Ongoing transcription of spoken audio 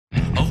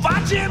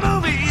Watching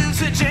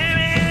movies,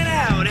 jamming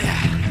out.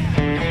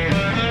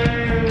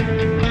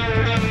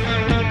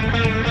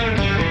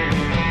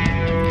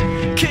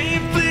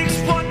 K-Flix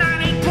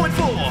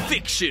 198.4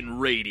 Fiction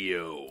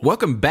Radio.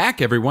 Welcome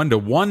back, everyone, to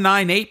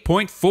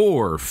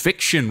 198.4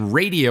 Fiction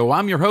Radio.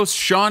 I'm your host,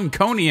 Shawn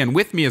Carney, and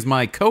with me is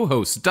my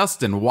co-host,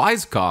 Dustin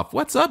Weiskopf.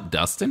 What's up,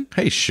 Dustin?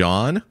 Hey,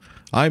 Shawn.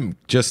 I'm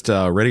just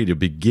ready to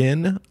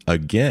begin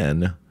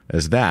again,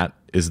 as that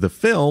is the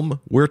film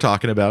we're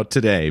talking about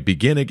today.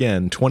 Begin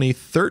Again,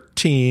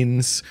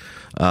 2013's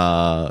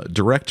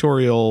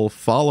directorial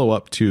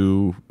follow-up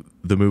to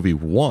the movie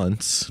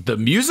Once. The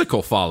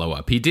musical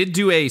follow-up. He did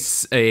do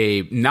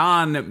a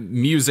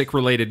non-music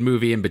related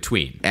movie in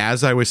between.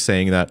 As I was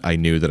saying that, I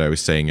knew that I was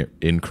saying it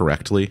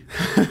incorrectly,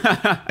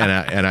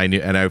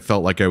 and I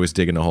felt like I was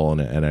digging a hole in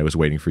it, and I was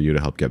waiting for you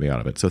to help get me out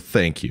of it. So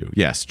thank you.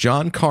 Yes,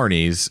 John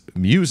Carney's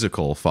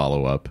musical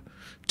follow-up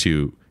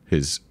to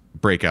his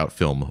breakout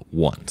film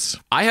Once.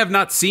 I have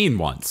not seen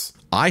Once.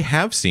 I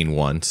have seen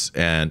Once,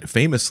 and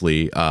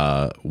famously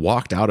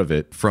walked out of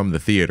it from the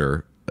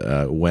theater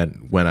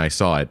when I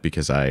saw it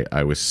because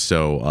I was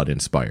so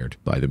uninspired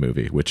by the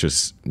movie, which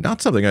is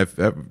not something I've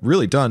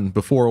really done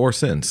before or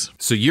since.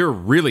 So you're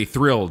really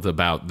thrilled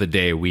about the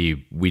day we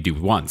do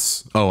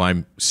Once. Oh,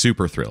 I'm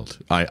super thrilled.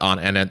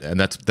 And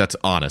that's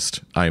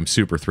honest. I am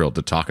super thrilled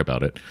to talk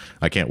about it.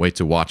 I can't wait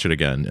to watch it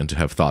again and to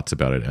have thoughts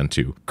about it and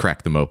to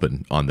crack them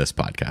open on this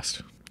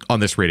podcast, on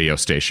this radio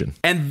station.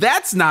 And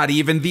that's not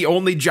even the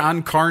only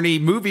John Carney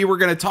movie we're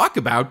going to talk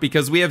about,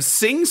 because we have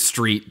Sing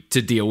Street to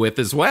deal with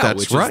as well. That's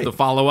which right. Is the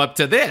follow-up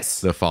to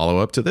this. The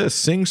follow-up to this,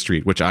 Sing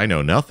Street, which I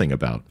know nothing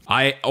about.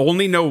 I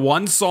only know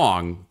one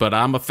song, but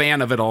I'm a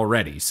fan of it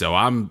already. So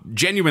I'm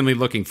genuinely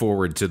looking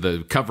forward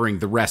to covering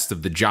the rest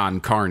of the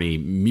John Carney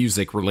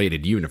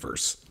music-related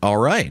universe. All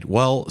right.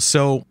 Well,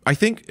 so I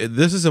think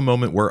this is a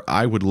moment where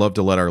I would love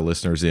to let our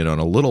listeners in on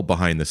a little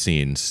behind the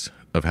scenes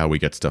of how we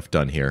get stuff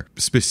done here,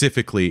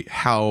 specifically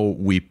how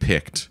we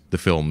picked the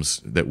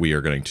films that we are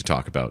going to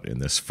talk about in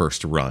this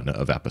first run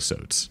of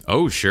episodes.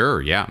 Oh,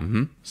 sure. Yeah.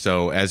 Mm-hmm.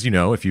 So as you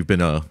know, if you've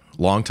been a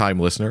longtime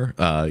listener,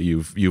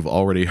 you've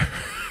already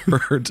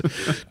heard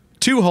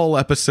two whole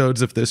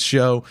episodes of this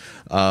show.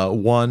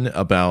 One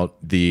about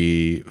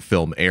the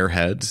film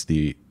Airheads,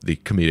 the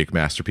comedic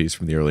masterpiece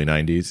from the early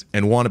 90s,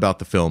 and one about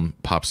the film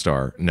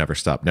Popstar Never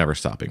Stop, Never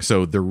Stopping.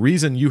 So the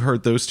reason you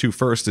heard those two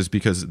first is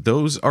because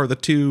those are the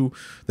two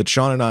that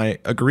Shawn and I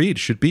agreed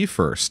should be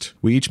first.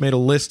 We each made a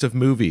list of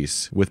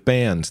movies with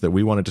bands that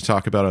we wanted to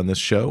talk about on this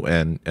show,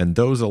 and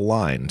those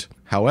aligned.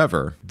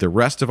 However, the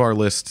rest of our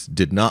lists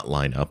did not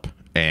line up,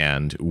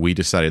 and we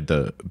decided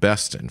the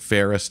best and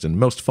fairest and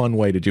most fun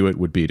way to do it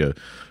would be to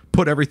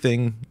put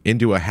everything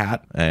into a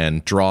hat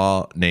and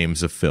draw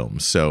names of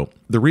films. So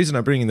the reason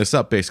I'm bringing this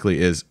up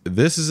basically is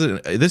this is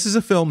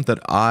a film that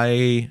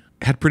I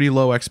had pretty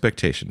low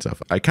expectations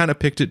of. I kind of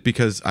picked it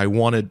because I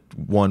wanted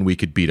one we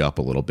could beat up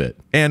a little bit.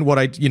 And what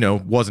I,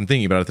 wasn't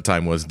thinking about at the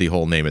time was the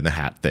whole name in the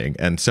hat thing.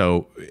 And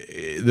so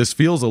this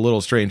feels a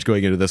little strange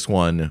going into this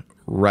one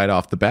right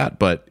off the bat,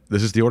 but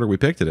this is the order we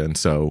picked it in.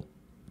 So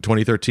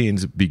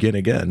 2013's Begin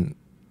Again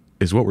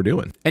is what we're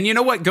doing. And you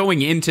know what?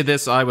 Going into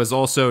this, I was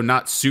also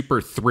not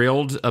super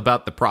thrilled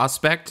about the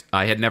prospect.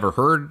 I had never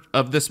heard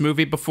of this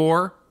movie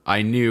before.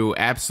 I knew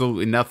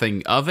absolutely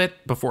nothing of it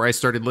before I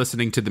started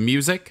listening to the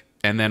music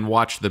and then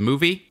watched the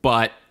movie.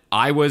 But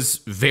I was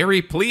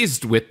very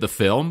pleased with the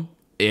film.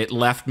 It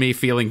left me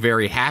feeling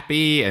very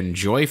happy and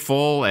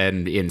joyful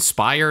and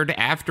inspired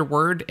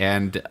afterward.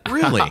 And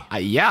really?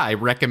 Yeah, I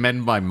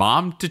recommend my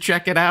mom to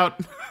check it out.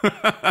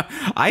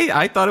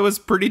 I thought it was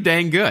pretty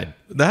dang good.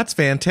 That's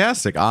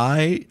fantastic.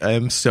 I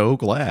am so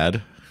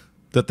glad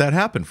that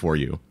happened for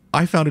you.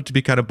 I found it to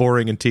be kind of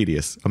boring and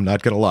tedious. I'm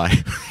not going to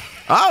lie.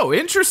 Oh,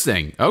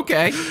 interesting.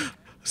 Okay.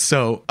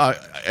 So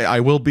I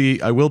will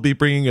be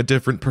bringing a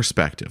different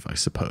perspective, I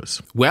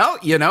suppose. Well,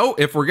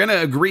 if we're going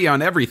to agree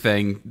on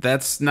everything,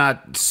 that's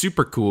not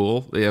super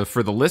cool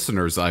for the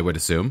listeners, I would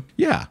assume.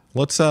 Yeah,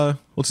 let's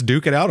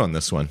duke it out on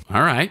this one.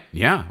 All right.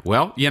 Yeah.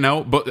 Well,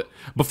 but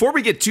before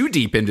we get too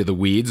deep into the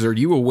weeds, are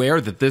you aware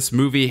that this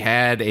movie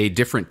had a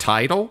different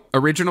title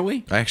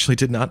originally? I actually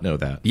did not know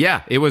that.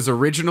 Yeah, it was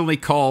originally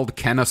called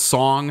Can a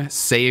Song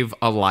Save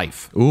a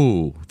Life?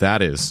 Ooh,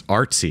 that is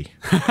artsy.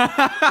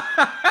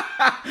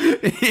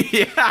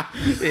 Yeah.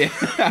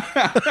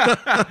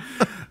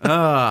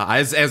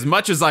 As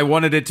much as I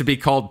wanted it to be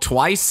called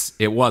Twice,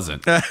 it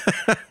wasn't.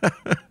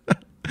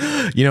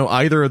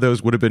 Either of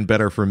those would have been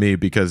better for me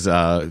because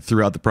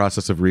throughout the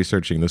process of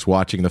researching this,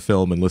 watching the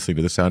film and listening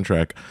to the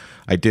soundtrack,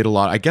 I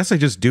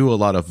just do a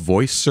lot of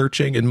voice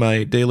searching in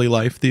my daily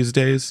life these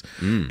days.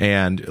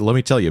 And let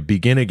me tell you,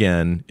 Begin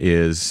Again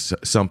is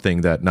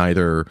something that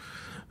neither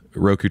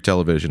Roku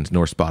televisions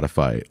nor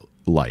Spotify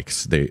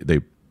likes.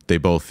 They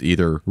both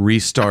either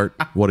restart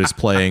what is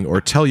playing or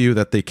tell you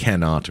that they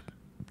cannot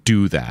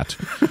do that,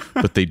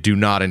 but they do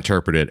not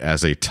interpret it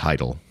as a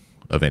title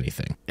of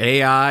anything.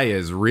 AI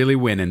is really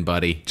winning,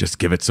 buddy. Just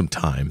give it some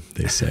time,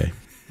 they say.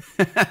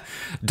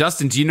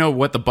 Dustin, do you know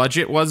what the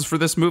budget was for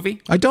this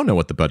movie? I don't know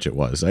what the budget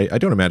was. I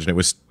don't imagine it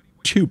was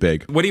too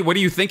big. What do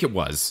you think it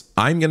was?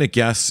 I'm going to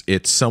guess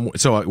it's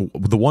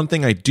the one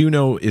thing I do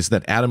know is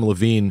that Adam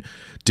Levine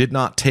did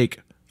not take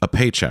a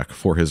paycheck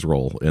for his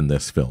role in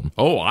this film.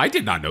 Oh, I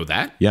did not know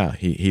that. Yeah,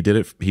 he did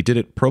it. He did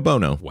it pro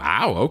bono.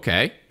 Wow.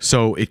 Okay.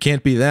 So it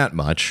can't be that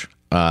much.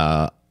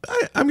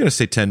 I'm going to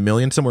say 10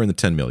 million, somewhere in the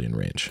 10 million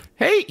range.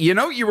 Hey, you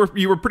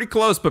were pretty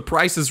close, but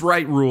Price is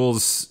Right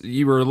rules.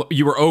 You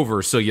were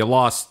over, so you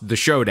lost the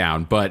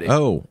showdown. But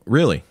Oh,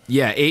 really?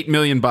 yeah, $8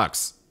 million.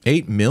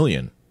 8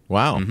 million.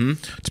 Wow.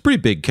 It's a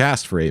pretty big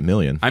cast for 8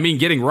 million. I mean,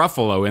 getting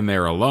Ruffalo in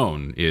there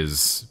alone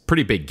is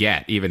pretty big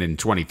get, even in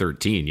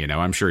 2013.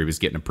 I'm sure he was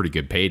getting a pretty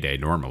good payday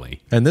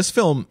normally. And this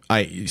film,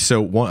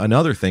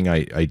 another thing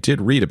I did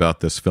read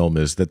about this film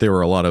is that there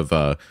were a lot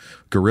of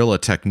guerrilla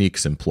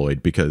techniques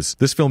employed, because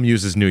this film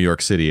uses New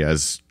York City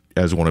as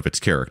one of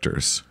its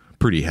characters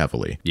pretty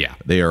heavily. Yeah.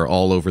 They are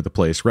all over the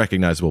place,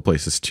 recognizable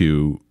places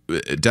to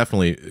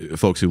definitely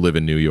folks who live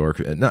in New York.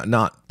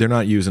 They're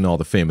not using all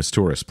the famous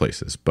tourist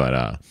places,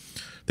 but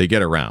they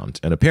get around.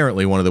 And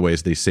apparently one of the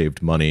ways they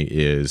saved money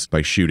is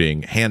by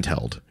shooting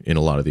handheld in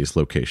a lot of these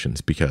locations,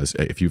 because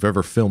if you've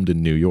ever filmed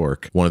in New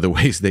York, one of the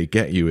ways they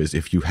get you is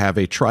if you have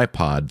a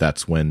tripod,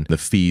 that's when the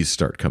fees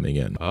start coming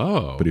in.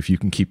 Oh. But if you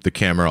can keep the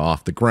camera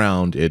off the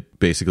ground, it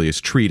basically is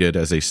treated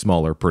as a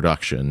smaller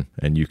production,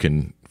 and you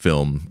can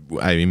film,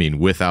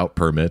 without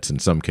permits in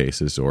some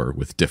cases, or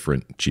with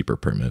different, cheaper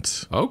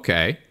permits.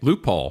 Okay.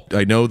 Loophole.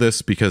 I know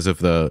this because of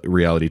the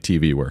reality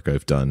TV work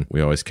I've done.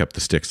 We always kept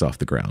the sticks off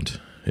the ground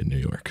in New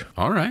York.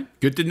 All right.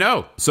 Good to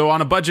know. So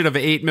on a budget of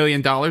 $8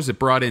 million, it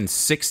brought in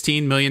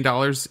 $16 million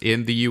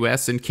in the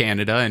U.S. and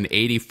Canada and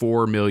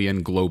 $84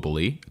 million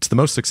globally. It's the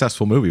most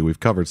successful movie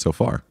we've covered so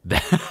far.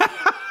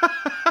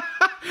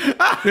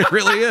 It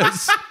really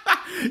is.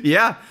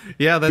 Yeah,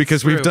 that's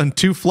because true. We've done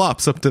 2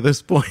 flops up to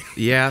this point.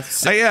 Yeah.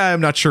 I'm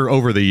not sure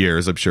over the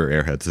years. I'm sure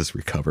Airheads has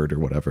recovered or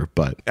whatever,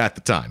 but at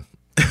the time.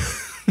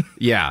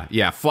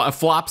 Yeah.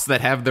 Flops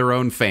that have their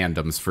own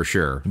fandoms for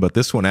sure. But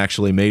this one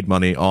actually made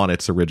money on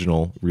its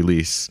original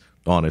release,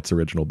 on its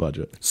original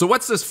budget. So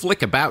what's this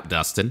flick about,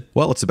 Dustin?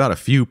 Well, it's about a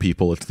few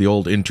people. It's the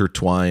old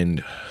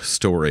intertwined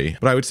story.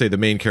 But I would say the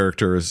main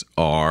characters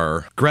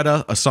are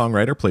Gretta, a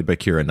songwriter played by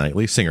Keira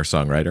Knightly,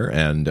 singer-songwriter,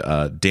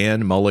 and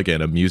Dan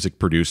Mulligan, a music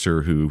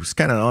producer who's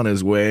kind of on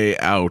his way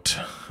out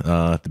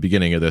at the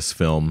beginning of this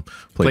film,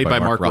 played by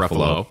Mark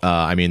Ruffallo.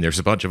 There's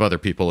a bunch of other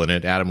people in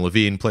it. Adam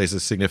Levine plays a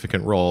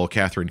significant role.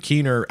 Catherine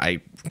Keener,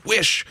 I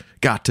wish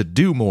got to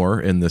do more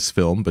in this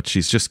film, but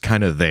she's just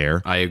kind of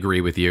there. I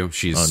agree with you.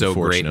 She's so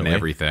great in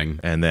everything.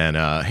 And then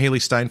Haley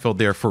Steinfeld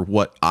there for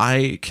what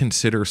I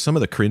consider some of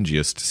the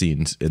cringiest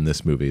scenes in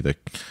this movie,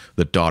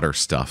 the daughter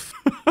stuff.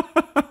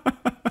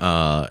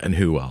 And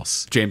who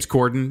else? James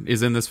Corden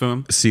is in this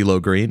film.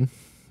 CeeLo Green,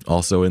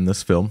 also in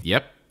this film.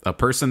 Yep. A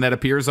person that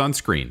appears on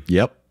screen.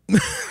 Yep.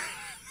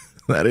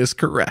 That is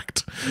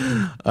correct.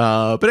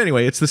 But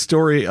anyway, it's the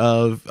story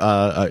of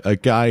a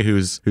guy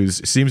who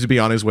seems to be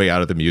on his way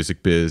out of the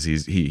music biz.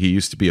 He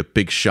used to be a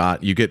big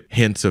shot. You get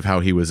hints of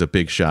how he was a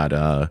big shot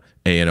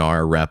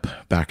A&R rep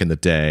back in the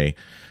day,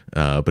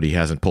 but he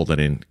hasn't pulled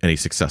any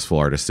successful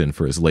artists in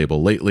for his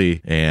label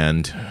lately,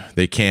 and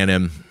they can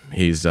him.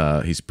 He's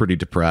pretty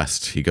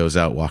depressed. He goes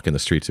out walking the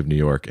streets of New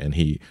York, and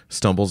he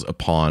stumbles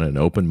upon an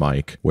open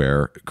mic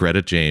where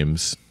Greta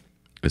James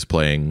is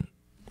playing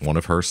one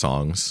of her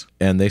songs,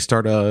 and they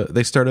start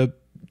a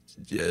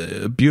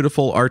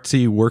beautiful,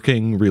 artsy,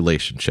 working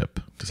relationship.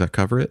 Does that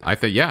cover it? I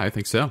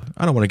think so.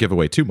 I don't want to give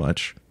away too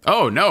much.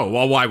 Oh, no.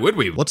 Well, why would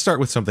we? Let's start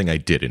with something I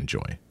did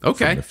enjoy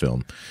from the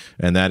film,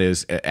 and that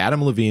is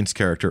Adam Levine's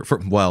character.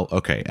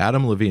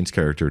 Adam Levine's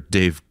character,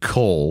 Dave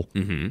Kohl,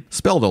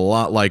 spelled a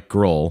lot like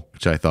Grohl,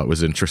 which I thought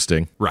was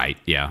interesting. Right,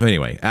 yeah.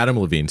 Anyway, Adam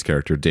Levine's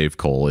character, Dave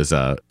Kohl, is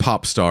a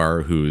pop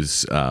star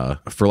who's,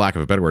 for lack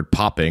of a better word,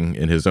 popping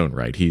in his own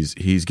right.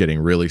 He's getting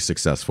really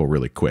successful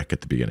really quick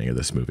at the beginning of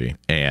this movie,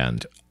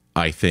 and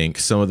I think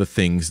some of the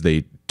things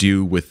they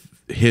do with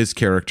his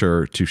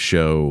character to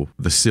show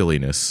the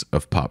silliness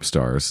of pop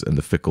stars and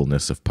the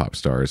fickleness of pop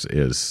stars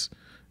is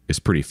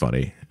pretty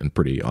funny and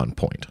pretty on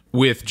point.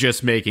 With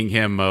just making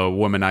him a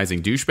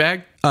womanizing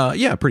douchebag?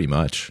 Yeah, pretty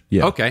much.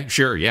 Yeah. Okay,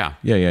 sure, yeah.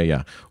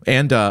 Yeah.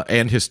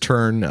 And his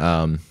turn,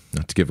 not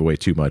to give away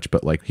too much,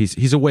 but like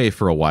he's away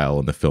for a while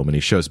in the film, and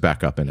he shows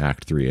back up in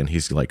Act 3, and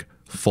he's like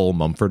full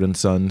Mumford and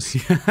Sons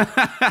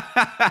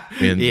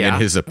in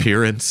his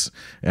appearance,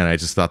 and I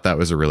just thought that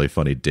was a really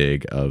funny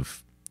dig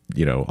of,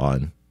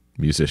 on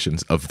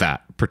musicians of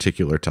that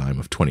particular time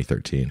of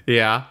 2013.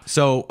 Yeah.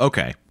 So,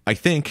 okay, I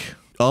think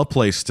a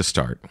place to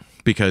start,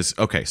 because,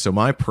 so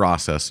my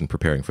process in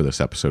preparing for this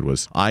episode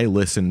was I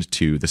listened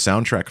to the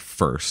soundtrack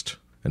first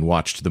and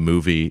watched the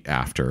movie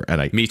after.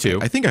 And Me too.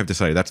 I think I've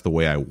decided that's the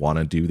way I want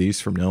to do these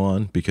from now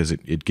on, because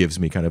it gives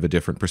me kind of a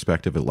different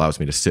perspective. It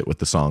allows me to sit with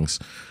the songs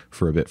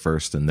for a bit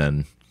first and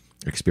then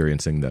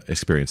experiencing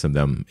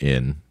them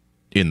in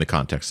the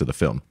context of the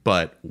film.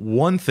 But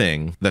one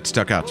thing that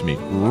stuck out to me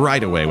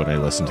right away when I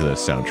listened to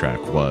this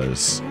soundtrack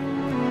was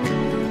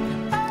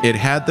it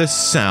had this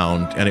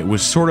sound, and it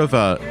was sort of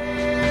a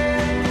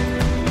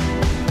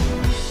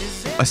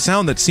a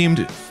sound that seemed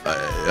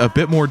a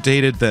bit more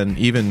dated than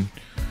even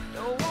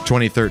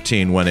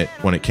 2013 when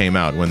it came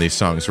out, when these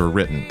songs were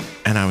written.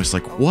 And I was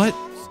like, what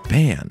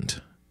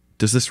band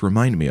does this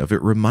remind me of?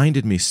 It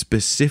reminded me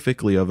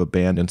specifically of a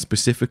band and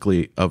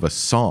specifically of a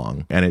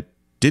song. And it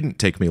didn't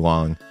take me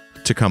long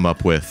to come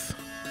up with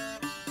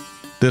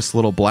this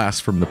little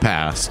blast from the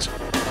past.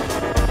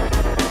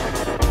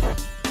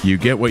 You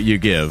Get What You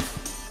Give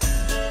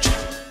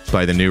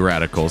by the New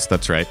Radicals.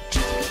 That's right.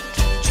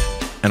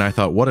 And I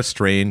thought, what a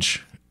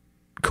strange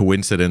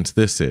coincidence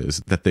this is,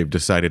 that they've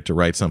decided to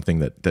write something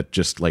that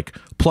just like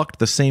plucked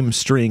the same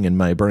string in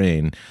my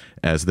brain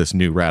as this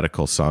New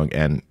Radical song.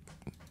 And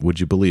would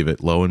you believe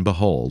it, lo and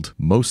behold,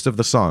 most of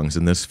the songs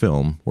in this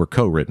film were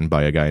co-written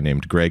by a guy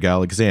named Greg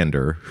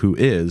Alexander, who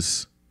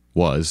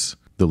was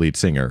the lead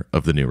singer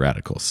of the New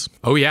Radicals.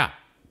 Oh yeah,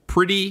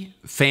 pretty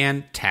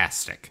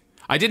fantastic.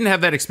 I didn't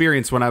have that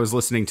experience when I was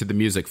listening to the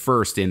music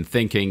first in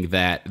thinking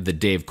that the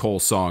Dave Kohl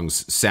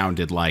songs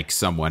sounded like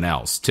someone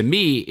else. To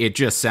me, it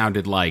just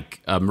sounded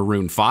like a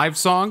Maroon 5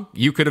 song.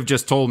 You could have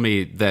just told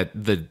me that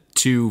the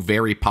two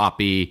very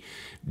poppy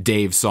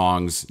Dave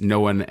songs, No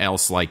One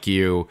Else Like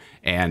You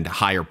and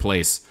Higher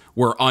Place,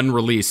 were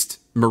unreleased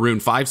Maroon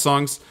 5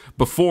 songs.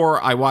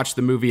 Before I watched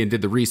the movie and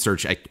did the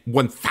research, I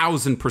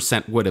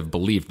 1000% would have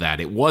believed that.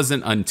 It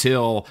wasn't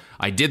until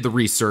I did the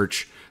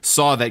research,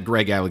 saw that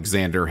Greg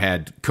Alexander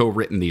had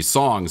co-written these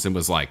songs, and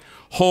was like,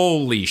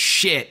 holy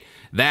shit,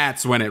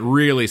 that's when it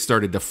really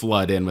started to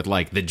flood in with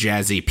like the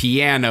jazzy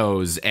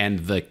pianos,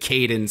 and the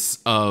cadence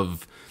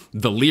of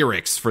the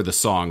lyrics for the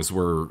songs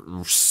were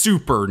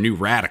super New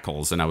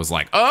Radicals. And I was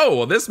like, oh,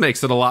 well, this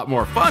makes it a lot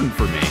more fun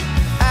for me.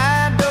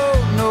 I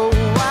don't know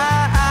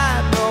why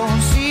I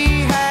don't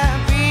see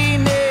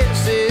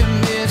happiness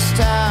in this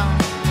town.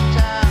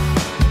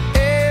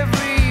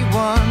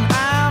 Everyone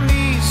I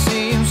meet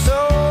seems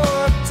so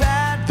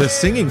tired. The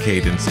singing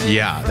cadence,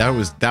 yeah,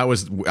 that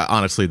was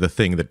honestly the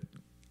thing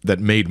that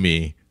made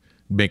me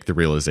make the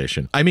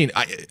realization. I mean,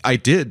 I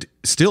did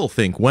still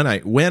think when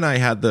I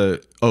had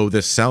the, oh,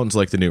 this sounds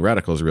like the New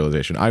Radicals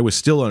realization, I was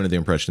still under the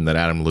impression that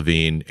Adam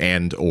Levine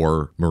and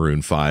or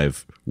Maroon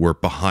 5 were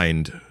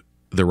behind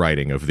the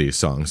writing of these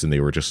songs, and they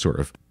were just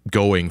sort of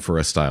going for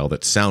a style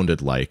that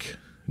sounded like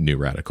New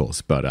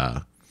Radicals.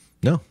 But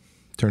no,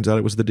 turns out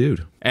it was the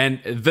dude.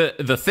 And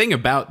the thing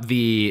about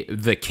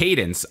the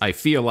cadence, I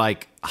feel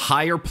like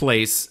Higher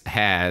Place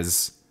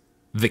has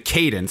the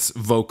cadence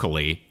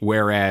vocally,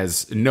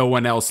 whereas No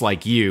One Else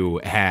Like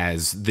You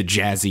has the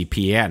jazzy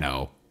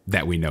piano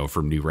that we know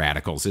from New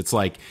Radicals. It's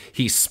like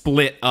he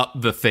split up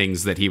the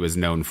things that he was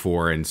known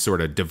for and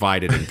sort of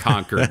divided and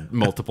conquered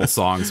multiple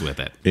songs with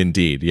it.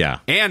 Indeed, yeah.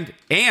 And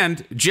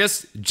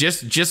just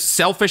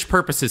selfish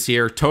purposes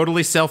here,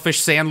 totally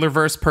selfish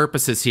Sandler-verse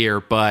purposes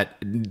here, but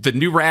the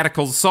New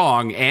Radicals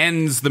song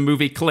ends the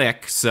movie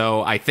Click,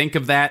 so I think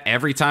of that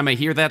every time I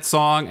hear that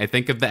song. I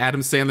think of the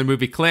Adam Sandler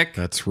movie Click.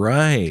 That's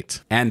right.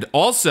 And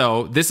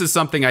also, this is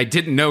something I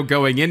didn't know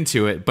going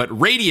into it, but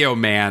Radio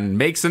Man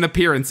makes an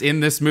appearance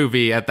in this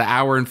movie at the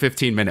hour and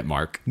 15-minute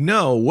mark.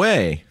 No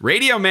way.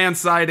 Radio Man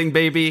sighting,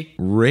 baby.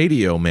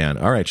 Radio Man.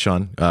 All right,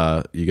 Sean,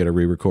 you got to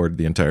re-record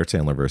the entire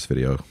Sandler-verse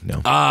video.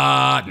 No.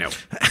 No.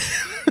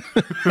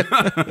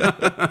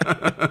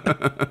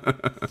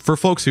 For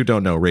folks who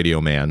don't know,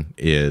 Radio Man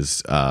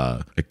is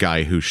a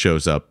guy who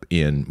shows up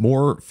in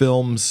more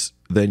films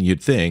than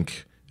you'd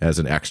think as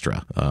an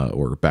extra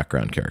or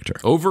background character.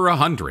 Over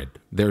 100.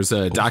 There's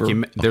a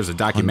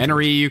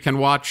documentary you can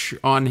watch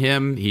on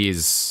him.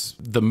 He's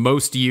the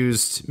most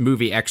used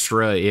movie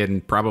extra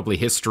in probably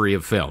history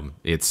of film.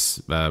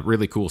 It's a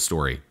really cool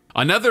story.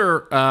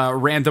 Another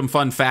random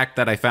fun fact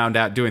that I found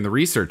out doing the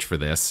research for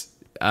this,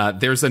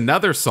 there's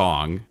another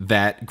song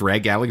that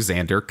Greg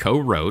Alexander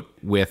co-wrote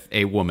with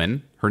a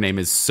woman. Her name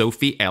is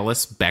Sophie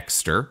Ellis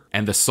Bextor,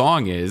 and the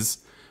song is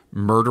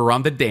Murder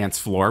on the Dance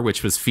Floor,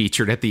 which was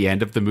featured at the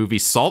end of the movie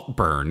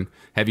Saltburn.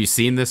 Have you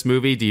seen this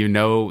movie? Do you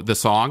know the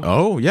song?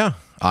 Oh, yeah.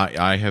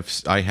 I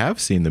have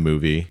seen the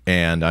movie,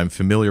 and I'm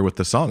familiar with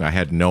the song. I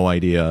had no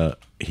idea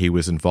he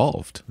was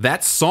involved.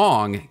 That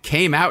song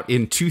came out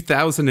in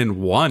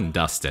 2001,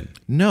 Dustin.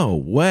 No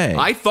way.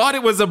 I thought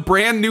it was a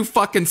brand new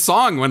fucking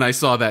song when I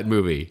saw that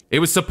movie. It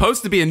was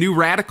supposed to be a New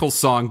Radicals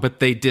song,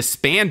 but they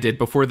disbanded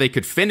before they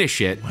could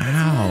finish it.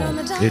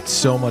 Wow. It's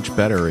so much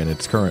better in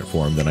its current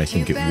form than I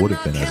think it would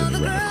have been as a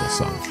New Radicals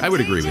song. I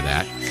would agree with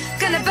that.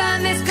 Gonna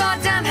burn this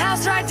goddamn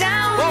house right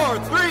down.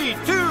 4, 3,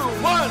 2,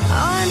 1.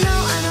 I know.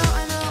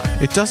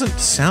 It doesn't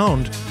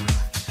sound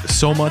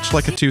so much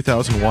like a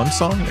 2001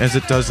 song as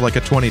it does like a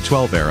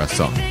 2012 era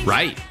song.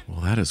 Right. Well,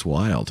 that is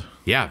wild.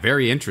 Yeah,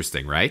 very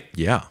interesting, right?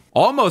 Yeah.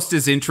 Almost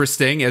as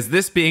interesting as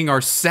this being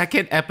our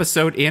second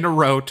episode in a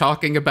row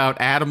talking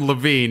about Adam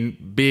Levine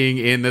being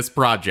in this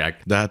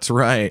project. That's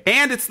right.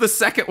 And it's the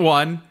second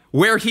one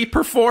where he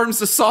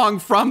performs a song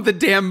from the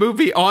damn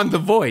movie on The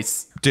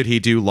Voice. Did he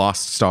do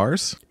Lost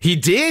Stars? He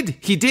did.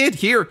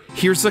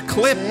 Here's a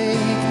clip.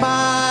 Take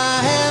my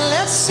hand,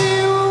 let's see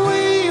where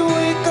we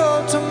wake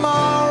up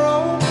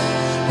tomorrow.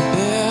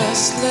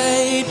 Best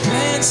laid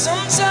plans,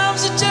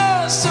 sometimes it's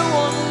just a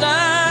one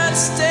night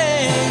stand.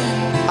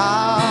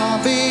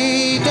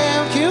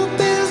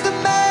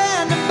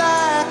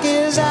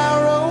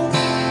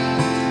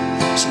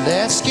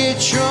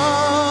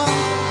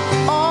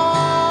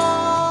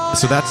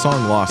 So that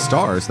song "Lost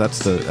Stars," that's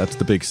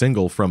the big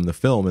single from the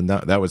film, and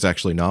that was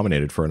actually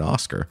nominated for an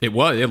Oscar. It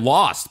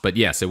lost, but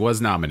yes, it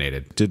was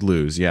nominated. Did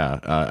lose, yeah.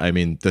 I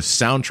mean, the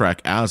soundtrack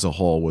as a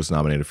whole was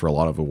nominated for a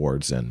lot of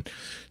awards, and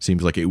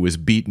seems like it was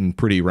beaten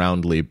pretty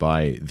roundly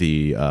by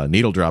the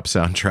needle drop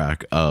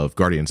soundtrack of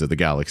Guardians of the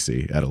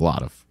Galaxy at a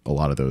lot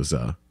of those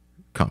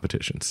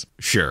competitions.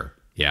 Sure,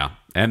 yeah,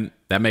 and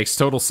that makes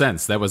total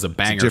sense. That was a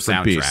banger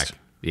soundtrack. Beast.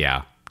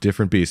 Yeah.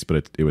 Different beast,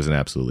 but it was an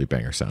absolutely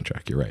banger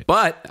soundtrack. You're right.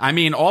 But, I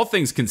mean, all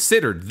things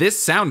considered,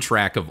 this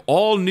soundtrack of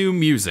all new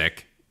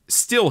music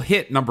still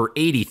hit number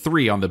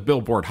 83 on the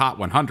Billboard Hot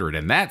 100,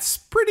 and that's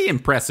pretty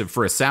impressive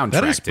for a soundtrack.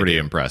 That is pretty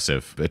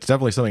impressive. It's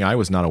definitely something I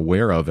was not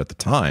aware of at the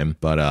time,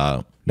 but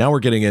now we'll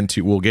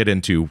get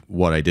into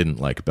what I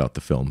didn't like about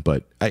the film,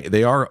 but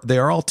they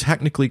are all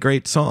technically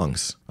great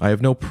songs. I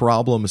have no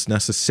problems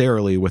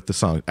necessarily with the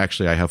song.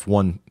 Actually, I have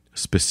one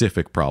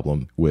specific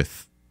problem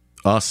with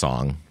a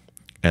song,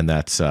 and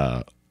that's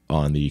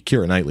on the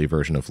Keira Knightly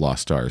version of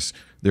Lost Stars.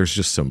 There's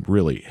just some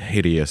really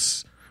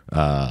hideous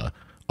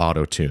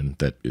auto-tune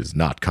that is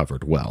not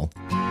covered well.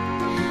 Woe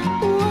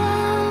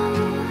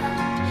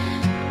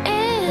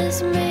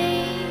is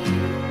me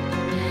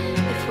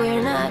if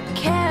we're not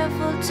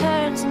careful,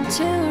 turns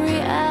into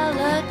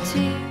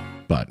reality.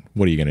 But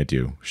what are you going to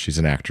do? She's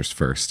an actress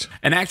first.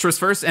 An actress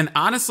first, and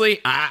honestly,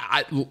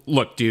 I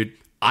look, dude,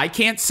 I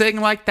can't sing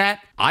like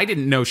that. I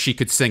didn't know she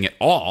could sing at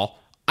all.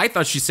 I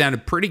thought she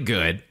sounded pretty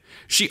good.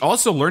 She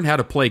also learned how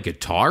to play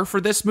guitar for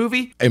this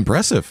movie.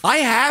 Impressive. I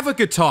have a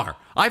guitar.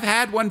 I've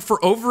had one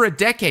for over a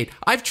decade.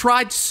 I've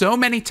tried so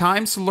many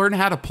times to learn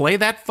how to play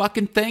that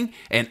fucking thing,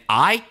 and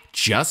I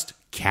just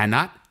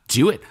cannot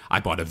do it.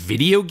 I bought a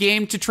video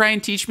game to try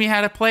and teach me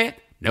how to play it.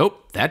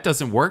 Nope, that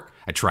doesn't work.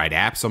 I tried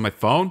apps on my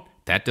phone.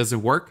 That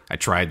doesn't work. I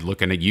tried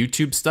looking at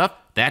YouTube stuff.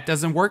 That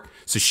doesn't work.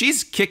 So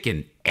she's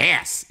kicking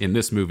ass in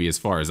this movie as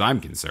far as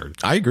I'm concerned.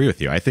 I agree with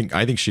you. I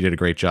think she did a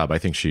great job. I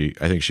think she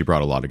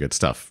brought a lot of good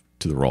stuff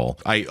to the role.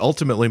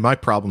 Ultimately, my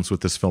problems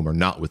with this film are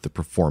not with the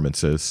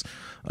performances.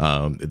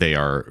 They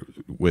are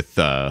with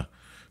the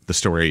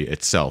story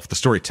itself, the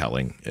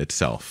storytelling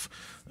itself.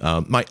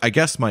 I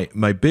guess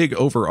my big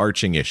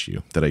overarching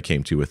issue that I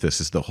came to with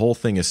this is the whole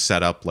thing is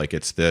set up like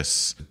it's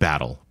this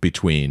battle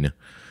between,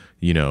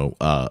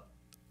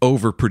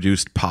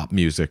 overproduced pop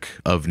music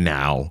of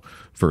now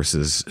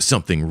versus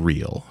something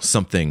real,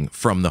 something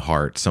from the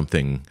heart,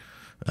 something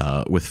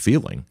with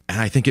feeling. And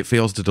I think it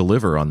fails to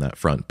deliver on that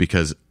front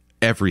because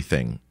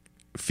everything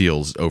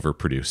feels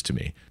overproduced to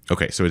me.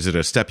 Okay, so is it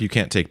a step you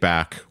can't take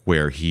back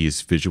where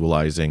he's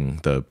visualizing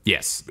the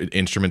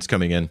instruments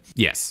coming in?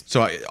 Yes.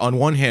 So on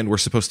one hand, we're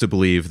supposed to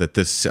believe that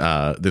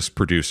this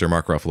producer,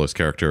 Mark Ruffalo's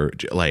character,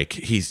 like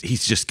he's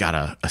just got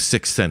a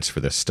sixth sense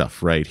for this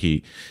stuff, right?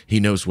 He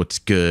knows what's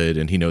good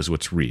and he knows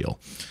what's real.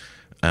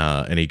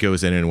 And he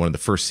goes in one of the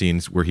first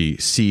scenes where he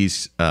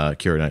sees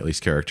Keira Knightley's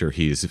character.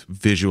 He's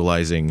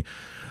visualizing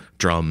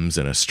drums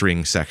and a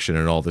string section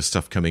and all this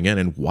stuff coming in.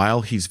 And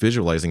while he's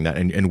visualizing that,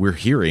 and we're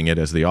hearing it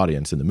as the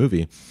audience in the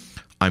movie,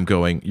 I'm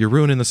going, you're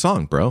ruining the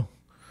song, bro.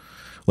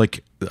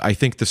 Like, I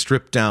think the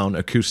stripped down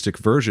acoustic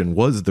version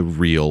was the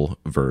real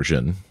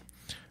version.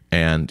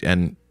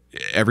 And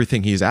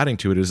everything he's adding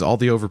to it is all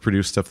the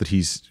overproduced stuff that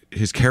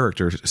his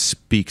character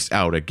speaks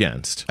out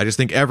against. I just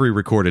think every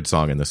recorded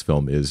song in this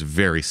film is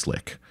very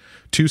slick.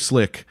 Too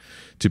slick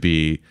to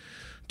be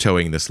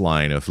towing this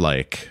line of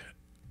like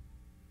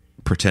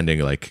pretending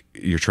like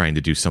you're trying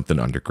to do something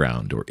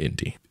underground or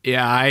indie.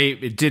 Yeah, I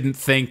didn't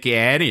think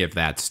any of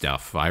that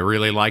stuff. I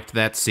really liked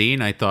that scene.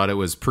 I thought it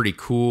was pretty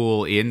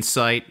cool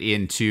insight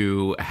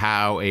into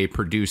how a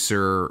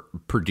producer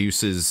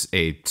produces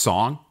a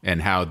song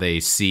and how they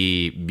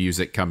see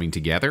music coming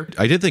together.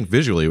 I did think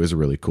visually it was a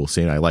really cool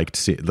scene. I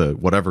liked the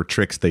whatever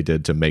tricks they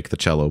did to make the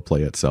cello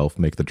play itself,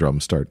 make the drum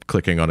start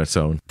clicking on its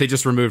own. They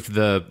just removed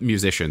the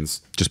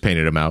musicians. Just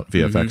painted them out,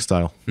 VFX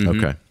style.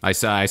 Mm-hmm. Okay. I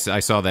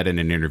saw that in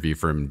an interview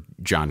from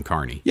John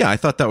Carney. Yeah, I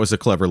thought that was a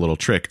clever little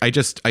trick. I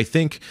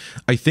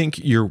think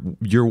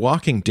you're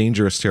walking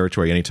dangerous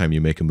territory anytime you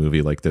make a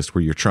movie like this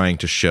where you're trying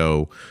to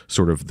show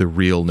sort of the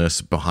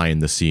realness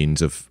behind the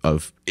scenes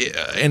of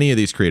any of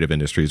these creative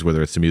industries,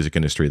 whether it's the music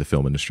industry, the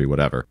film industry,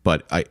 whatever.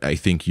 But I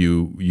think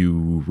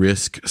you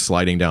risk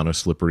sliding down a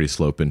slippery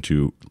slope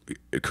into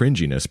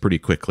cringiness pretty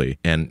quickly.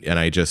 And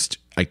I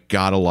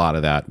got a lot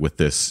of that with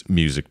this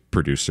music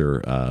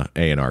producer,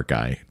 A&R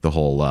guy. The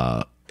whole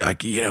I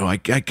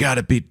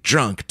gotta be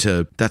drunk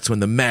that's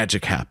when the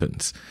magic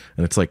happens.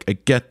 And it's like, I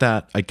get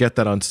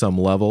that on some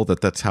level,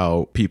 that's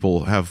how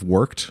people have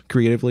worked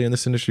creatively in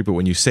this industry. But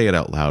when you say it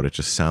out loud, it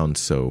just sounds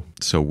so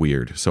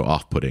weird, so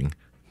off-putting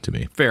to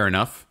me. Fair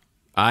enough.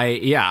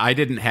 I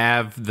didn't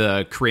have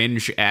the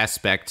cringe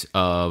aspect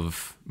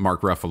of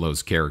Mark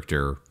Ruffalo's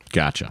character.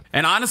 Gotcha.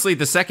 And honestly,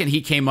 the second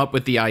he came up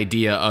with the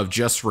idea of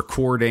just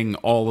recording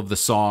all of the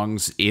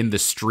songs in the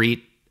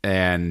street,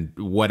 and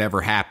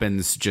whatever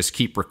happens, just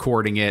keep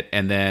recording it,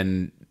 and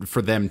then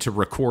for them to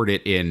record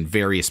it in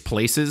various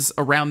places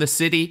around the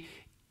city,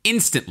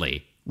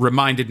 instantly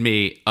reminded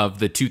me of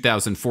the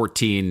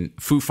 2014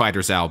 Foo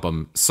Fighters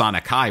album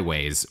Sonic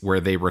Highways, where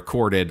they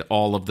recorded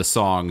all of the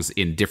songs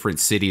in different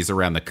cities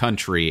around the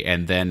country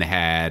and then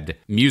had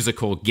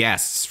musical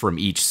guests from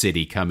each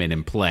city come in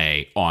and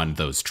play on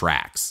those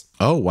tracks.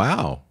 Oh,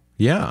 wow.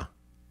 Yeah.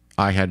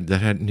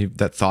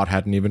 That thought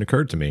hadn't even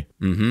occurred to me.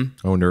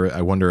 Mm-hmm.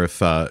 I wonder if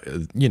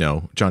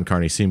John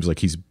Carney seems like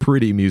he's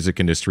pretty music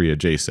industry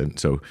adjacent,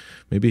 so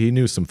maybe he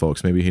knew some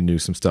folks, maybe he knew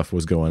some stuff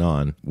was going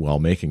on while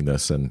making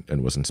this and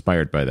was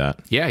inspired by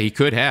that. Yeah, he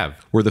could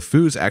have. Were the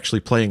Foos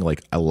actually playing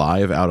like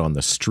live out on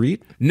the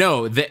street?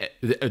 No,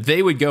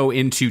 they would go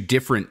into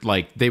different,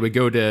 like they would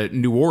go to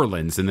New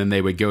Orleans and then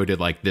they would go to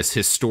like this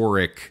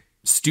historic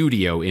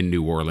studio in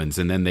New Orleans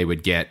and then they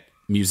would get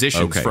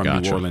musicians from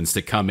New Orleans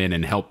to come in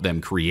and help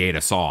them create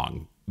a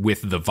song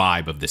with the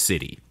vibe of the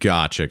city.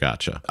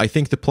 Gotcha. I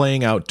think the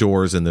playing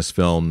outdoors in this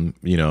film,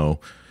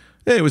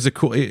 it's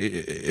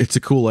a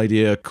cool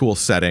idea, cool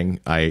setting.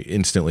 I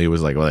instantly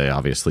was like, well, they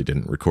obviously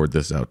didn't record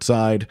this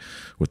outside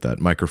with that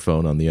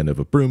microphone on the end of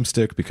a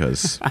broomstick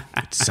because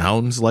it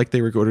sounds like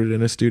they recorded it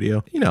in a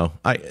studio.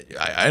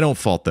 I don't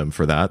fault them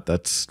for that.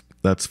 That's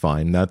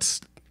fine. That's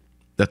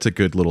a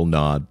good little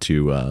nod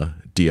to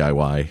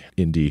DIY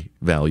indie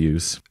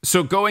values.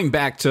 So going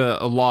back to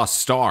Lost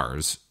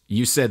Stars,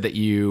 you said that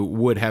you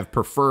would have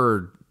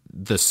preferred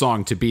the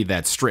song to be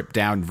that stripped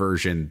down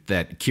version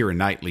that Keira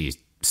Knightly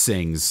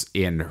sings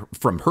in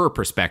from her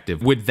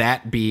perspective. Would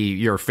that be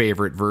your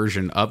favorite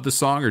version of the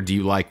song, or do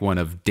you like one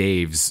of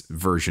Dave's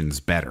versions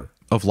better?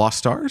 Of Lost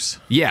Stars?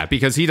 Yeah,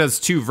 because he does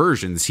two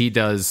versions. He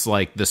does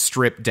like the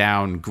stripped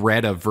down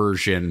Gretta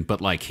version, but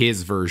like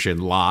his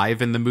version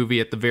live in the movie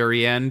at the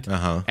very end.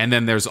 Uh-huh. And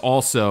then there's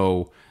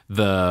also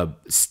the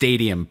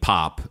stadium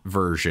pop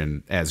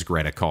version, as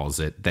Gretta calls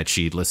it, that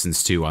she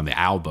listens to on the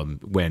album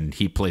when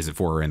he plays it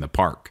for her in the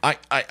park.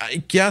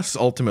 I guess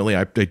ultimately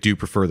I do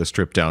prefer the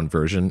stripped down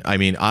version. I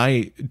mean,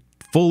 I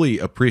fully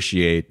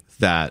appreciate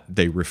that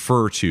they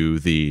refer to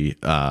the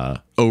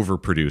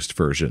overproduced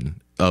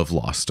version of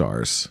Lost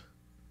Stars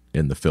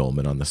in the film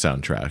and on the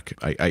soundtrack.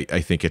 I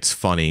think it's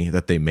funny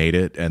that they made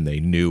it and they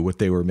knew what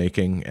they were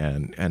making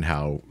and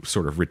how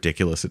sort of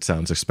ridiculous it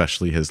sounds,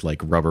 especially his like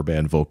rubber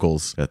band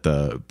vocals at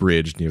the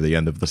bridge near the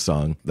end of the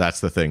song. That's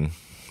the thing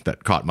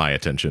that caught my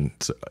attention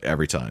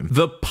every time.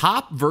 The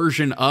pop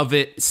version of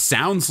it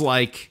sounds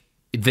like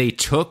they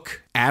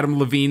took Adam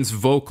Levine's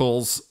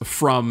vocals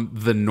from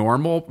the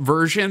normal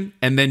version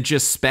and then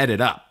just sped it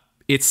up.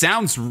 It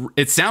sounds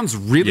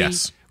really,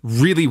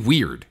 really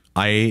weird.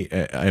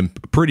 I'm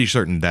pretty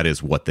certain that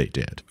is what they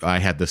did. I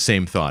had the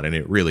same thought, and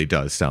it really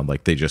does sound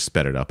like they just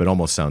sped it up. It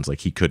almost sounds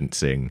like he couldn't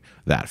sing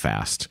that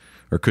fast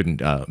or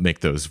couldn't make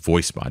those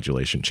voice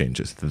modulation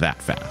changes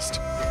that fast.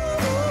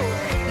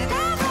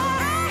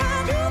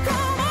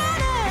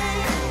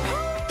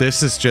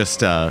 This is just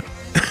that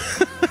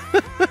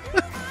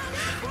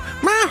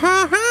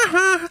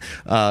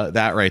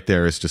right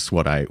there is just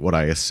what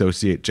I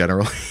associate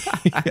generally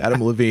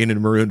Adam Levine and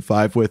Maroon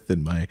 5 with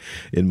in my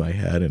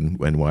head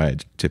and why I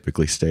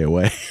typically stay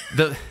away.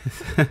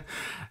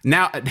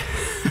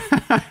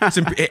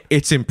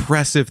 It's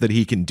impressive that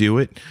he can do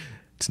it.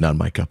 It's not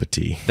my cup of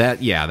tea.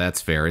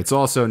 That's fair. It's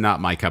also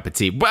not my cup of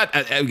tea. But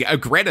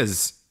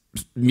Greta's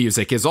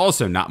music is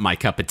also not my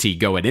cup of tea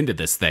going into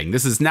this thing.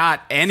 This is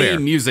not any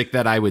music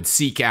that I would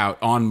seek out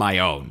on my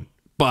own,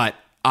 but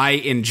I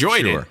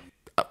enjoyed it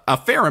a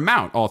fair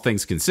amount, all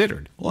things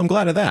considered. Well, I'm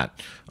glad of that.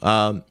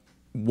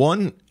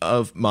 One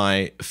of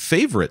my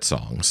favorite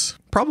songs,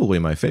 probably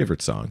my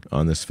favorite song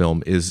on this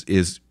film,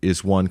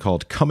 is one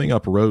called "Coming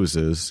Up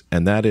Roses,"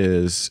 and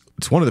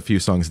it's one of the few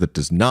songs that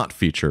does not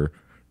feature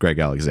Greg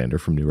Alexander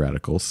from New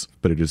Radicals,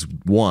 but it is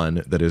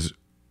one that is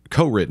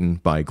co-written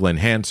by Glenn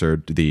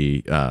Hansard,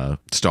 the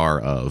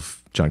star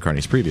of John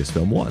Carney's previous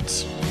film,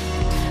 Once.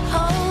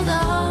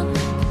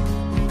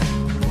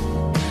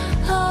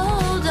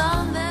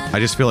 I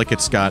just feel like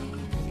it's got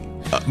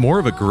more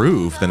of a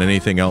groove than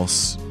anything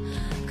else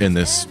in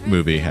this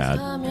movie had.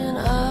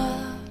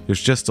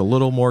 There's just a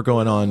little more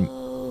going on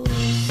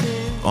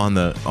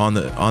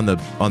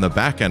the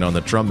back end, on the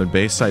drum and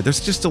bass side.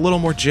 There's just a little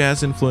more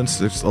jazz influence.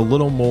 There's a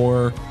little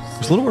more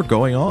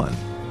going on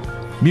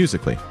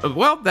musically.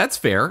 Well, that's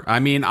fair. I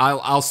mean,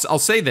 I'll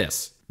say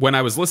this. When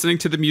I was listening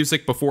to the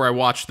music before I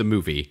watched the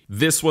movie,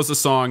 this was a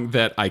song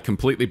that I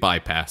completely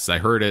bypassed. I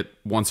heard it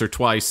once or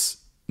twice.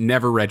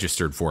 Never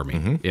registered for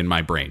me in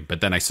my brain.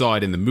 But then I saw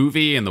it in the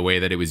movie and the way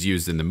that it was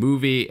used in the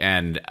movie.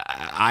 And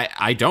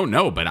I don't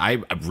know, but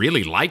I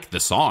really like the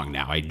song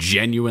now. I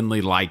genuinely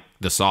like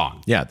the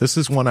song. Yeah, this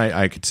is one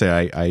I could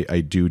say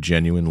I do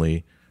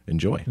genuinely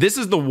enjoy. This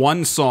is the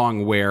one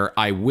song where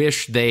I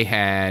wish they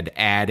had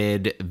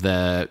added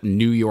the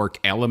New York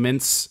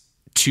elements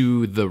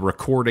to the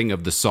recording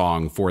of the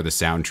song for the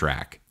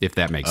soundtrack, if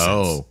that makes sense.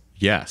 Oh,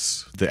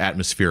 yes, the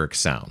atmospheric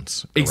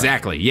sounds.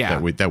 Exactly, yeah.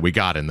 That we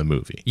got in the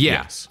movie.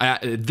 Yeah. Yes.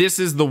 This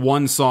is the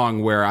one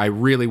song where I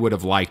really would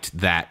have liked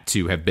that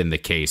to have been the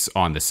case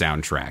on the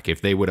soundtrack. If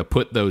they would have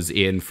put those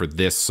in for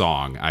this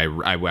song, I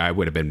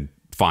would have been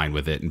fine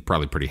with it and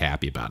probably pretty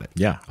happy about it.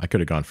 Yeah, I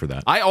could have gone for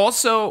that. I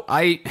also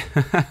I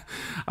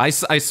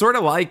sort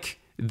of like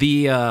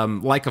the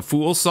Like a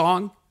Fool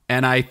song,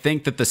 and I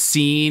think that the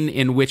scene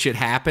in which it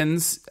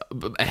happens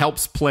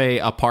helps play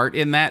a part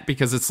in that,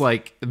 because it's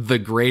like the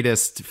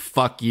greatest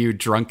fuck you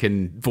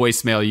drunken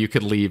voicemail you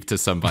could leave to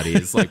somebody.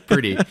 It's like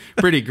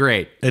pretty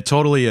great. It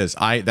totally is.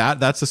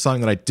 That's a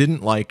song that I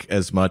didn't like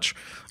as much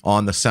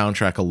on the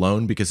soundtrack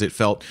alone, because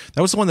that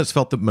was the one that's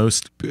felt the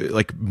most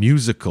like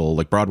musical,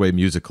 like Broadway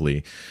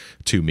musically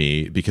to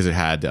me, because it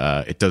had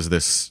it does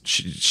this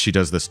she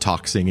does this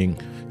talk singing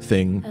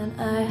thing.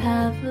 And I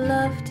have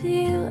loved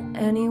you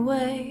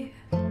anyway.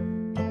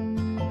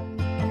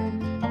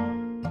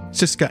 It's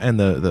just got, and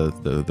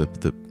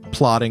the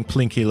plodding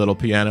plinky little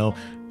piano,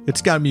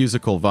 it's got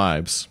musical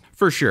vibes.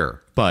 For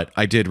sure. But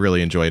I did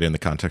really enjoy it in the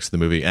context of the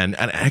movie. And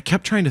I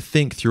kept trying to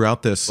think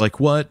throughout this, like,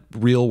 what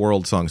real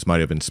world songs might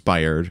have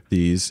inspired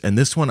these. And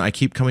this one, I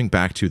keep coming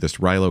back to this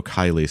Rilo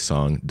Kiley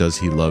song, Does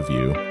He Love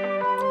You?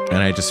 And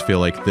I just feel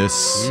like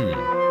this,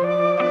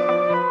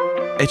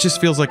 it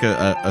just feels like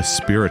a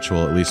spiritual,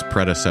 at least,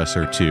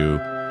 predecessor to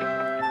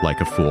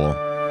Like a Fool.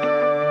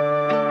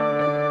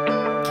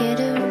 Get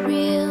a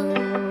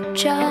real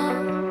job.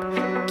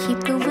 Keep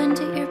the wind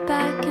at your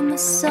back and the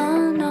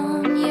sun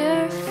on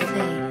your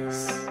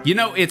face. You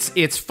know,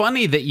 it's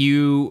funny that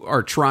you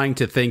are trying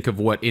to think of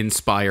what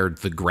inspired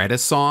the Gretta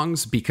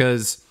songs,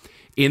 because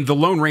in the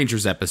Lone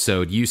Rangers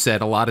episode, you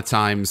said a lot of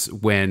times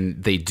when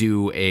they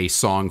do a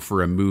song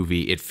for a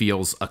movie, it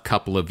feels a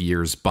couple of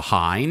years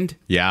behind.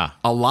 Yeah.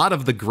 A lot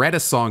of the Gretta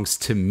songs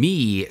to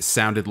me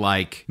sounded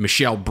like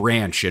Michelle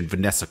Branch and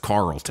Vanessa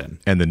Carlton.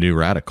 And the New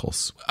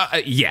Radicals.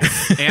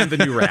 Yes, and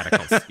the New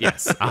Radicals.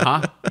 Yes.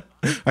 Uh-huh.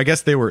 I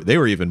guess they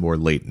were even more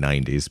late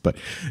 90s, but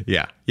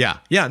yeah,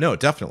 no,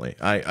 definitely.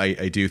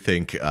 I do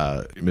think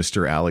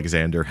Mr.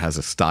 Alexander has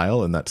a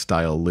style, and that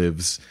style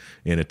lives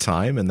in a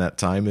time, and that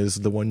time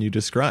is the one you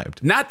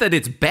described. Not that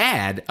it's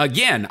bad.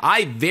 Again,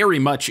 I very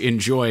much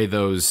enjoy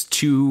those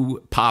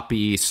two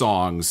poppy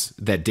songs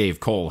that Dave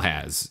Kohl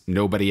has,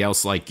 Nobody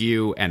Else Like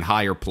You and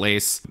Higher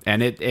Place.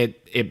 And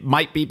it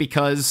might be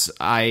because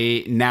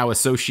I now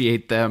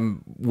associate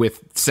them with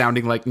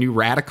sounding like New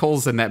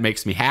Radicals, and that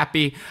makes me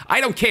happy.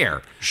 I don't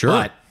care. Sure.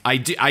 But I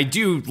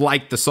do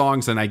like the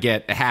songs, and I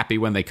get happy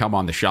when they come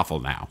on the shuffle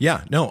now.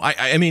 Yeah, no,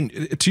 I mean,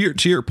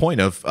 to your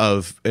point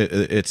of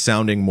it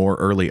sounding more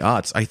early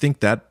aughts, I think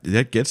that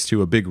gets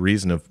to a big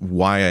reason of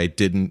why I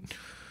didn't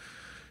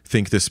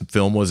think this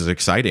film was as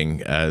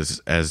exciting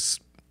as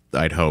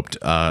I'd hoped.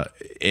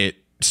 It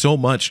so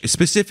much,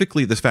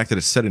 specifically the fact that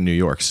it's set in New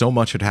York, so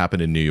much had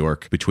happened in New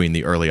York between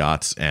the early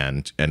aughts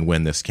and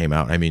when this came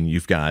out. I mean,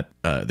 you've got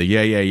the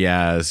Yeah Yeah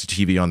Yeahs,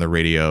 TV on the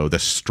radio, the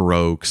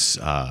Strokes,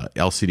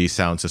 LCD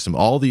Sound System.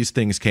 All these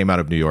things came out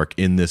of New York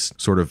in this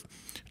sort of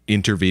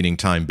intervening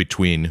time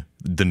between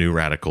the New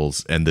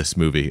Radicals and this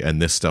movie,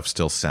 and this stuff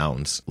still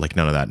sounds like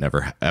none of that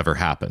never ever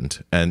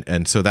happened.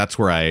 And so that's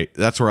where I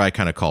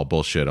kind of call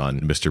bullshit on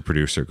Mr.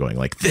 Producer going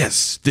like,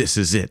 this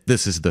is it.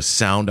 This is the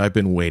sound I've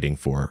been waiting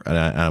for. And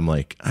I'm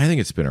like, I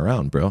think it's been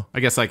around, bro. I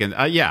guess I can,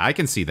 I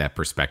can see that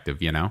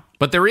perspective, you know.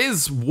 But there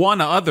is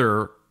one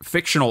other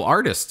fictional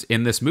artist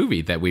in this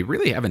movie that we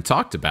really haven't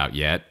talked about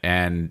yet,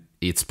 and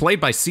it's played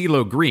by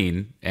CeeLo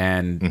Green,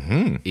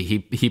 and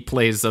he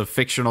plays a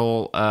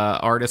fictional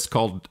artist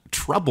called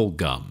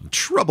Troublegum.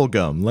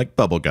 Troublegum, like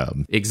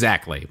bubblegum.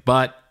 Exactly,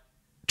 but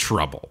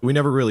Trouble. We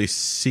never really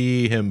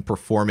see him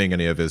performing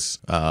any of his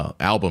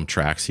album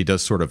tracks. He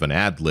does sort of an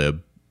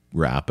ad-lib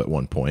rap at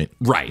one point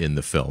in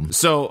the film.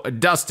 So,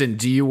 Dustin,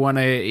 do you want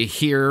to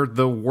hear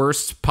the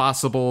worst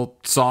possible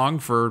song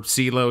for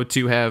CeeLo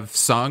to have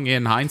sung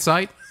in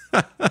hindsight?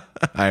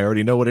 I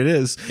already know what it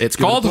is. It's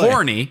called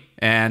Horny,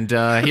 and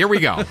here we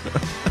go.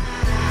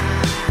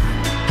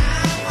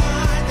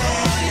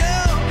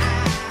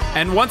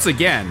 And once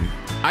again,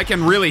 I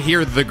can really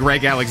hear the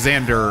Greg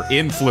Alexander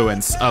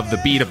influence of the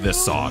beat of this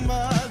song.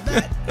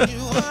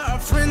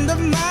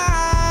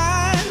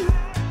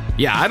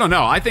 Yeah, I don't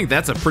know. I think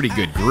that's a pretty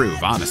good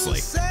groove,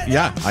 honestly.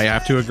 Yeah, I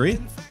have to agree.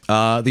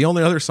 The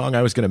only other song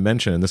I was going to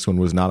mention, and this one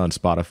was not on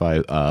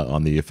Spotify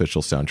on the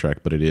official soundtrack,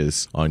 but it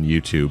is on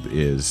YouTube,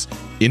 is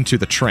Into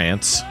the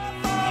Trance.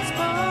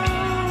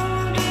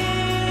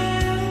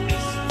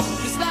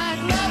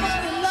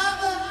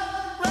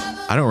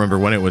 I don't remember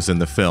when it was in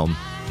the film.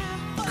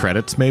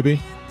 Credits,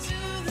 maybe?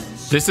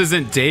 This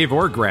isn't Dave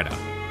or Greta.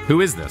 Who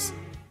is this?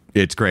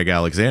 It's Greg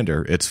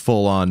Alexander. It's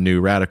full-on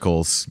New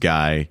Radicals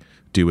guy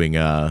doing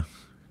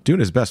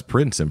his best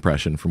Prince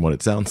impression from what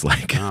it sounds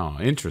like. Oh,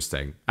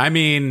 interesting. I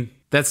mean,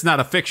 that's not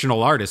a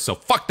fictional artist, so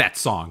fuck that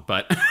song,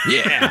 but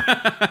yeah.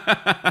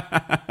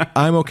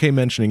 I'm okay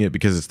mentioning it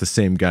because it's the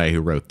same guy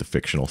who wrote the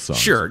fictional song.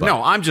 Sure.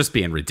 No, I'm just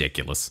being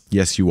ridiculous.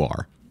 Yes, you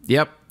are.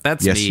 Yep,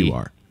 that's me. Yes, you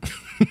are.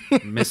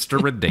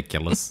 Mr.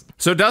 Ridiculous.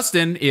 So,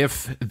 Dustin,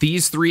 if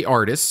these three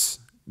artists,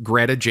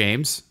 Greta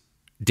James,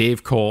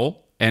 Dave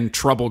Kohl, and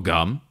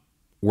Troublegum,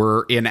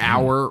 were in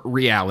our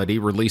reality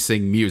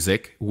releasing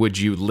music, would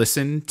you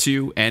listen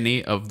to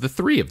any of the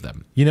three of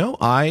them? You know,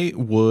 I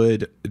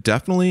would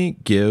definitely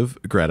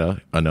give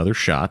Greta another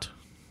shot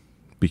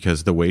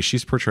because the way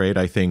she's portrayed,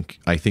 I think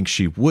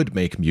she would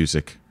make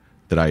music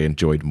that I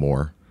enjoyed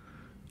more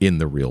in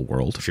the real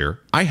world. Sure.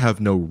 I have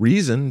no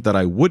reason that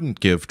I wouldn't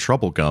give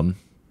Troublegum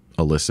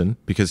a listen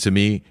because to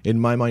me, in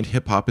my mind,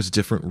 hip hop is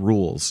different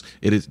rules.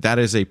 That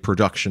is a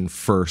production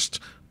first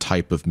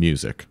type of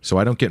music. So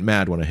I don't get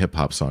mad when a hip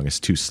hop song is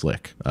too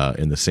slick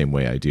in the same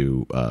way I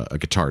do a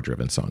guitar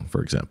driven song,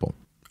 for example.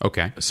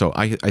 Okay. So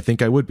I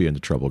think I would be into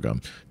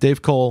Troublegum.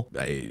 Dave Kohl,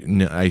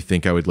 I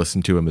think I would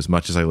listen to him as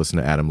much as I listen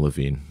to Adam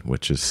Levine,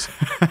 which is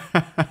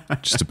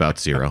just about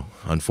zero,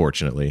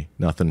 unfortunately.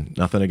 Nothing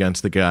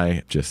against the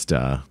guy, just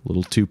a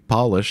little too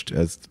polished,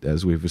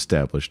 as we've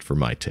established, for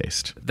my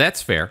taste.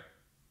 That's fair.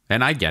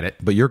 And I get it.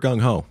 But you're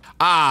gung-ho.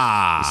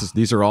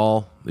 These are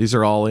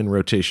all in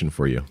rotation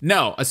for you.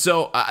 No,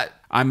 so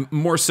I'm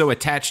more so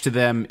attached to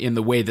them in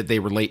the way that they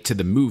relate to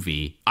the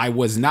movie. I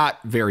was not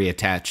very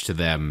attached to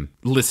them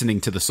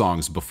listening to the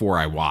songs before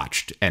I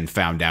watched and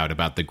found out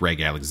about the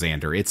Greg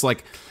Alexander. It's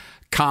like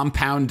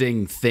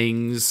compounding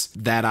things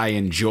that I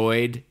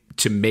enjoyed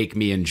to make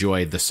me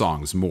enjoy the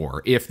songs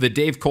more. If the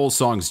Dave Kohl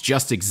songs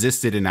just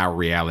existed in our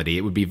reality,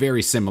 it would be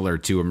very similar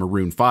to a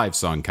Maroon 5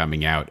 song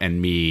coming out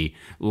and me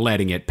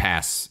letting it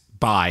pass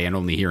by and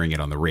only hearing it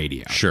on the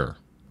radio. Sure.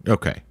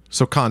 Okay.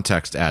 So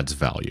context adds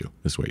value,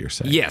 is what you're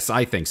saying. Yes,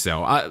 I think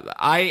so.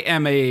 I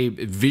am a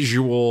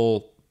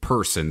visual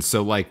person,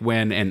 so like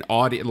when an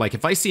audio, like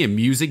if I see a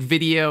music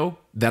video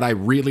that I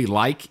really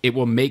like, it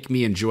will make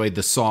me enjoy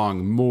the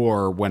song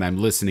more when I'm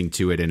listening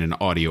to it in an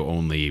audio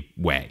only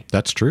way.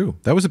 That's true.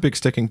 That was a big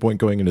sticking point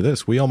going into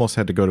this. We almost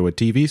had to go to a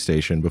TV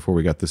station before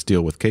we got this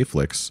deal with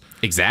K-Flix.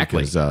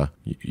 Exactly. Because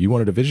you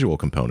wanted a visual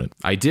component.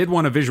 I did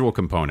want a visual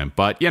component,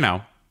 but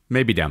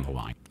maybe down the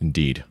line.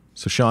 Indeed.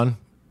 So Shawn,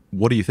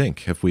 what do you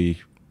think? Have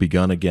we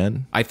begun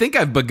again? I think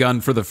I've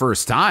begun for the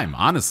first time,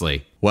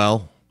 honestly.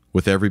 Well,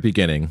 with every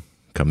beginning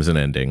comes an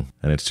ending,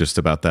 and it's just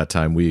about that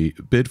time we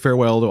bid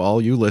farewell to all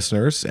you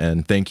listeners,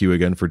 and thank you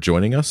again for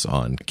joining us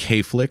on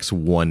K-Flix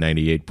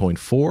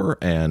 198.4,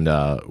 and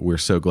we're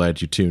so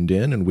glad you tuned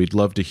in, and we'd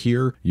love to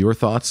hear your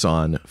thoughts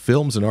on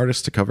films and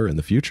artists to cover in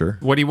the future.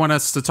 What do you want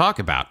us to talk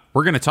about?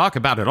 We're going to talk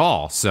about it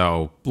all,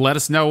 so let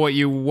us know what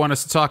you want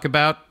us to talk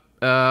about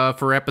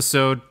for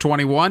episode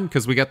 21,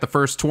 because we got the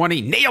first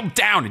 20 nailed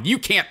down, and you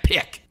can't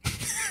pick.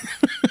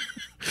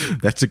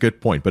 That's a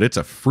good point, but it's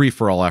a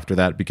free-for-all after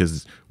that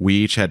because we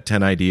each had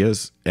 10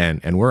 ideas,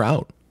 and we're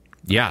out.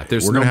 Yeah,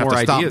 there's we're no gonna more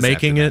have to ideas stop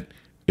making after it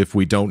if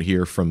we don't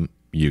hear from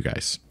you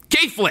guys.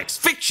 K-Flix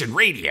Fiction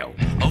Radio.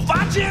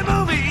 Watching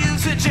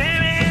movies and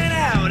jamming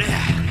out.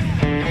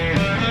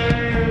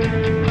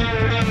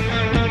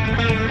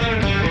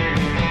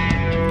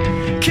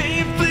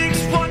 K-Flix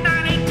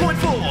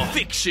 198.4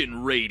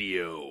 Fiction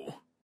Radio.